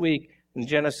last week, in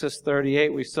Genesis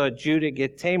 38, we saw Judah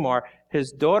get Tamar,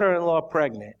 his daughter-in-law,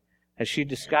 pregnant, as she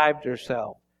described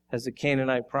herself as a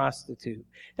Canaanite prostitute.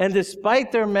 And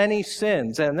despite their many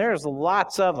sins, and there's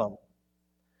lots of them,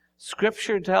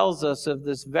 Scripture tells us of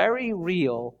this very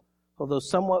real, although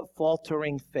somewhat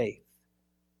faltering faith.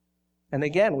 And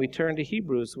again, we turn to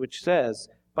Hebrews, which says,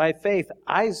 by faith,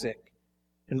 Isaac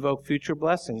invoked future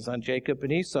blessings on Jacob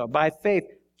and Esau. By faith,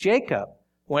 Jacob,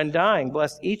 when dying,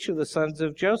 blessed each of the sons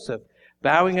of Joseph,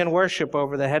 bowing in worship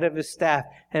over the head of his staff.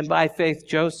 And by faith,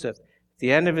 Joseph, at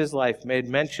the end of his life, made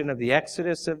mention of the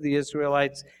exodus of the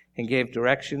Israelites and gave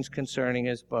directions concerning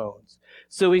his bones.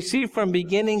 So we see from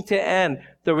beginning to end,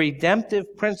 the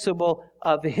redemptive principle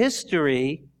of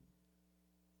history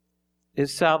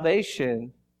is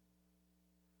salvation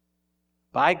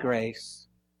by grace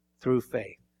through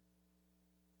faith.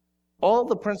 All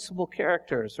the principal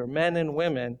characters are men and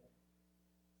women,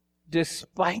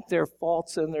 despite their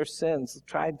faults and their sins,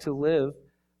 tried to live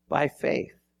by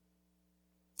faith.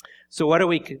 So what are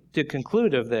we to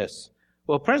conclude of this?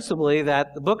 Well, principally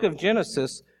that the book of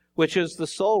Genesis, which is the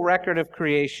sole record of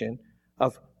creation,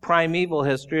 of primeval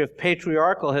history, of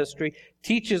patriarchal history,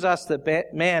 teaches us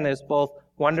that man is both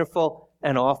wonderful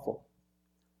and awful.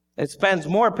 It spends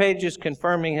more pages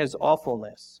confirming his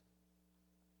awfulness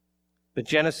But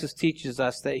Genesis teaches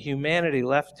us that humanity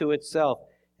left to itself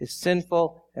is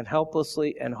sinful and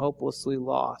helplessly and hopelessly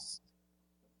lost.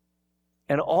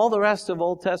 And all the rest of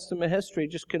Old Testament history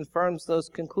just confirms those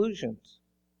conclusions.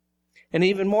 And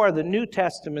even more, the New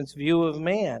Testament's view of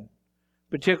man,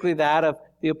 particularly that of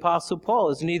the Apostle Paul,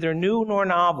 is neither new nor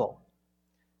novel.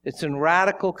 It's in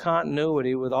radical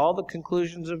continuity with all the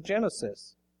conclusions of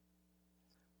Genesis.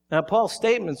 Now, Paul's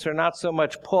statements are not so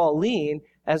much Pauline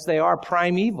as they are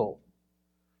primeval.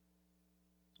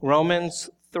 Romans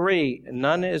 3,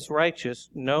 none is righteous,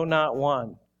 no, not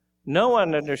one. No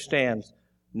one understands,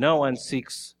 no one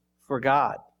seeks for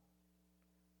God.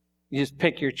 You just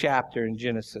pick your chapter in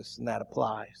Genesis, and that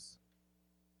applies.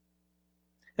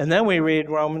 And then we read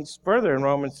further in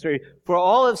Romans 3, for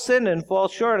all have sinned and fall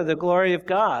short of the glory of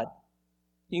God.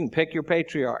 You can pick your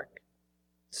patriarch.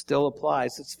 It still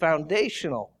applies. It's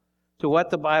foundational to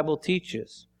what the Bible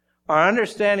teaches. Our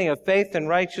understanding of faith and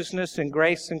righteousness and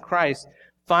grace in Christ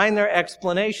find their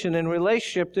explanation in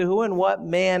relationship to who and what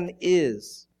man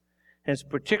is. And it's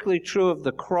particularly true of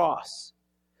the cross,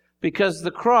 because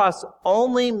the cross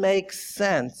only makes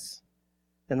sense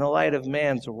in the light of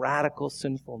man's radical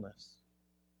sinfulness.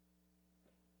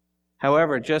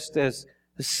 However, just as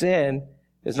sin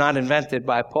is not invented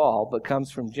by Paul, but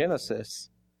comes from Genesis,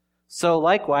 so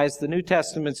likewise the New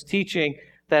Testament's teaching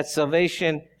that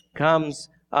salvation comes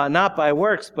not by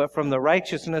works, but from the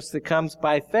righteousness that comes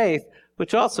by faith,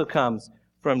 which also comes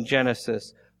from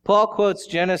Genesis. Paul quotes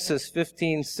Genesis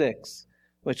 15:6,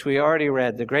 which we already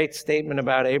read, the great statement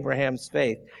about Abraham's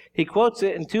faith. He quotes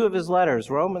it in two of his letters,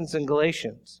 Romans and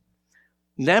Galatians,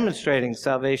 demonstrating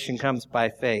salvation comes by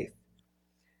faith.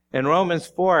 In Romans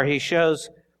 4, he shows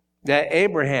that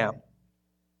Abraham,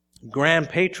 grand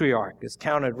patriarch, is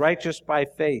counted righteous by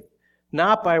faith,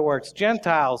 not by works.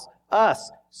 Gentiles,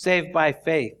 us, saved by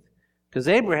faith. Because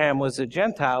Abraham was a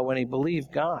Gentile when he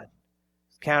believed God.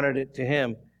 Counted it to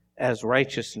him as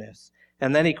righteousness.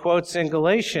 And then he quotes in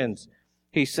Galatians,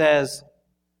 he says,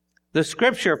 the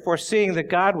scripture, foreseeing that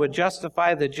God would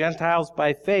justify the Gentiles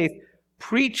by faith,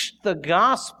 preached the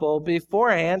gospel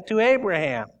beforehand to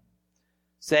Abraham,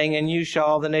 saying, in you shall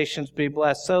all the nations be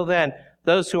blessed. So then,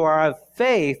 those who are of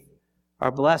faith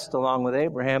are blessed along with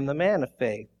Abraham, the man of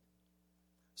faith.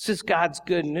 This is God's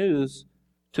good news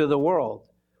to the world,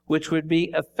 which would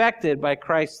be affected by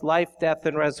Christ's life, death,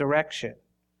 and resurrection.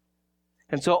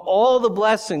 And so all the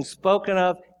blessings spoken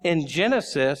of in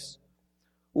Genesis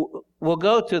will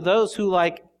go to those who,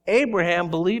 like Abraham,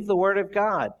 believe the word of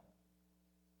God.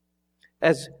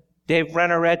 As Dave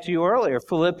Brenner read to you earlier,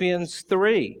 Philippians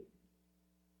 3.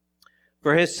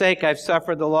 For his sake I've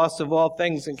suffered the loss of all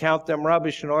things and count them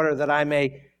rubbish in order that I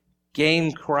may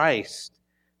gain Christ.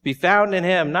 Be found in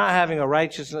him, not having a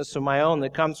righteousness of my own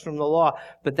that comes from the law,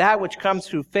 but that which comes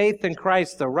through faith in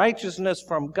Christ, the righteousness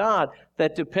from God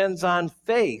that depends on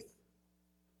faith.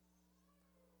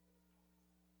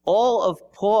 All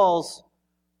of Paul's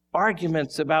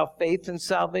arguments about faith and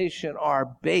salvation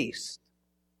are based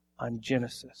on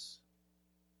Genesis.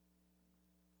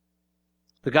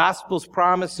 The gospel's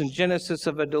promise in Genesis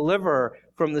of a deliverer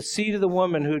from the seed of the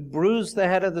woman who'd bruise the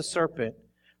head of the serpent,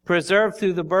 preserved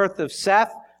through the birth of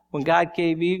Seth, when God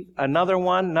gave Eve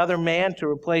another man to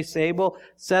replace Abel.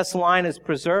 Seth's line is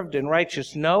preserved in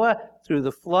righteous Noah through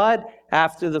the flood.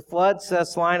 After the flood,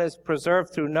 Seth's line is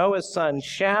preserved through Noah's son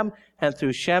Shem, and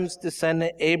through Shem's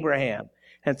descendant Abraham,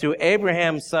 and through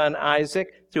Abraham's son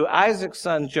Isaac, through Isaac's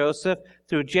son Joseph,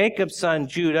 through Jacob's son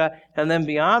Judah, and then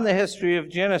beyond the history of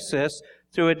Genesis,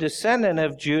 through a descendant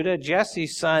of Judah,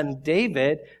 Jesse's son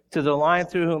David, to the line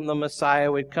through whom the Messiah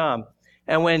would come.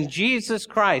 And when Jesus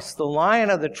Christ, the Lion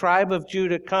of the tribe of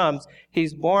Judah, comes,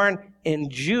 he's born in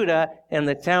Judah in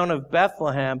the town of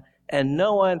Bethlehem, and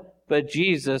no one but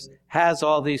Jesus has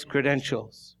all these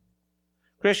credentials.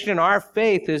 Christian, our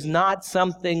faith is not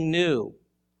something new.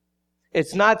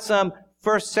 It's not some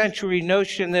first century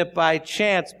notion that by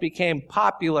chance became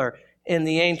popular in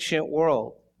the ancient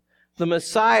world. The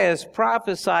Messiah is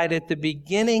prophesied at the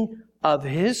beginning of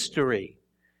history.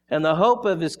 And the hope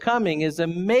of his coming is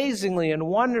amazingly and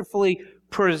wonderfully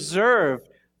preserved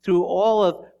through all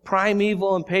of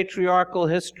primeval and patriarchal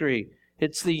history.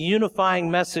 It's the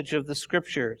unifying message of the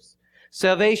Scriptures.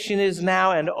 Salvation is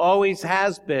now and always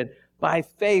has been by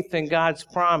faith in God's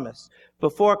promise.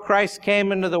 Before Christ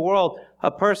came into the world, a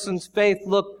person's faith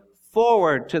looked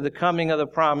forward to the coming of the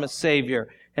promised Savior.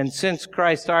 And since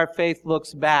Christ, our faith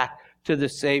looks back to the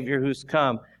Savior who's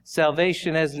come.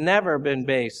 Salvation has never been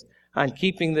based on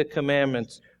keeping the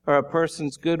commandments or a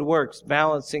person's good works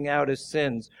balancing out his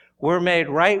sins. We're made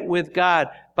right with God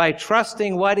by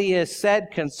trusting what he has said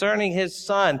concerning his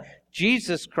Son,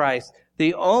 Jesus Christ,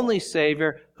 the only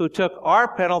Savior who took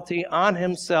our penalty on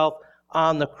himself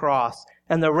on the cross.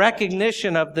 And the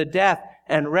recognition of the death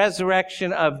and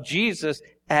resurrection of Jesus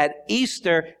at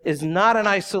Easter is not an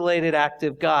isolated act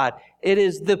of God. It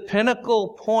is the pinnacle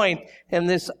point in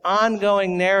this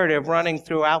ongoing narrative running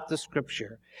throughout the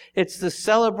Scripture. It's the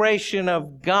celebration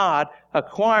of God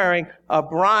acquiring a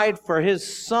bride for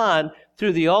his Son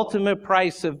through the ultimate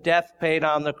price of death paid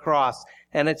on the cross.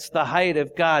 And it's the height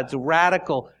of God's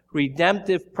radical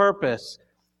redemptive purpose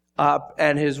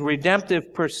and his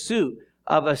redemptive pursuit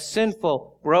of a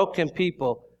sinful, broken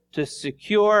people to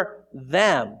secure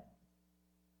them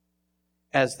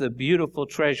as the beautiful,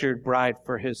 treasured bride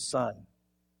for his Son.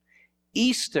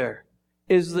 Easter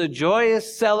is the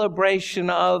joyous celebration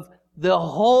of the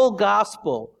whole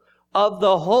gospel, of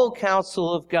the whole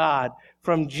counsel of God,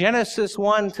 from Genesis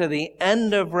 1 to the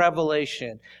end of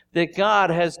Revelation, that God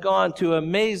has gone to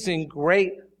amazing,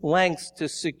 great lengths to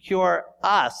secure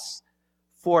us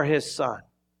for his Son.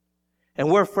 And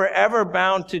we're forever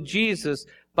bound to Jesus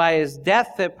by his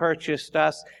death that purchased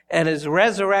us and his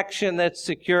resurrection that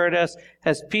secured us,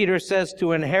 as Peter says,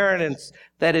 to inheritance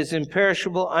that is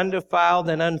imperishable, undefiled,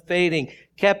 and unfading,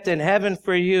 kept in heaven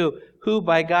for you, who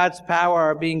by God's power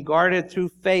are being guarded through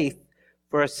faith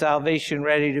for a salvation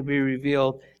ready to be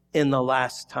revealed in the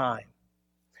last time.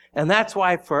 And that's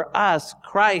why for us,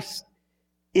 Christ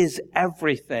is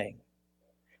everything.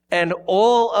 And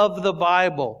all of the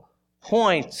Bible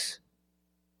points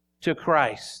to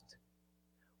Christ.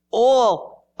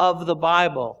 All of the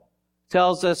Bible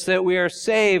tells us that we are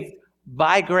saved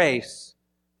by grace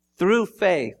through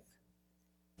faith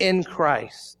in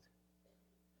Christ.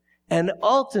 And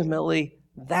ultimately,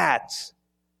 that's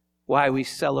why we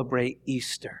celebrate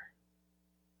Easter.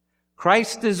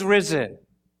 Christ is risen.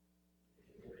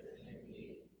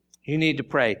 You need to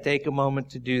pray. Take a moment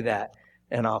to do that,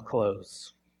 and I'll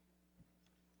close.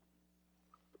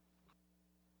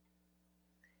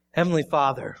 Heavenly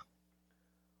Father,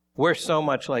 we're so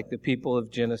much like the people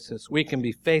of Genesis. We can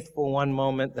be faithful one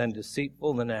moment, then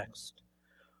deceitful the next.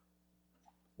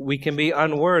 We can be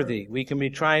unworthy. We can be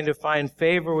trying to find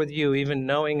favor with you, even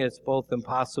knowing it's both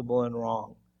impossible and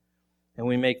wrong. And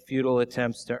we make futile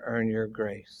attempts to earn your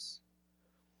grace.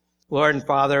 Lord and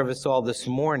Father of us all, this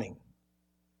morning,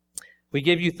 we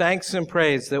give you thanks and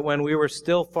praise that when we were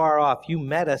still far off, you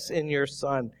met us in your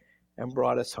Son and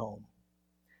brought us home.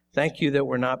 Thank you that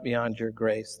we're not beyond your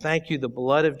grace. Thank you the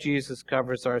blood of Jesus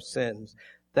covers our sins.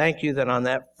 Thank you that on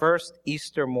that first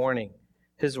Easter morning,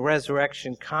 his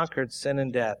resurrection conquered sin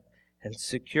and death and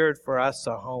secured for us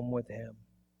a home with him.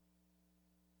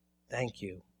 Thank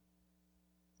you.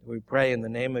 We pray in the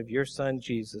name of your Son,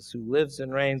 Jesus, who lives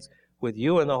and reigns with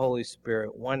you and the Holy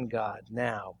Spirit, one God,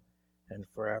 now and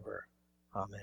forever. Amen.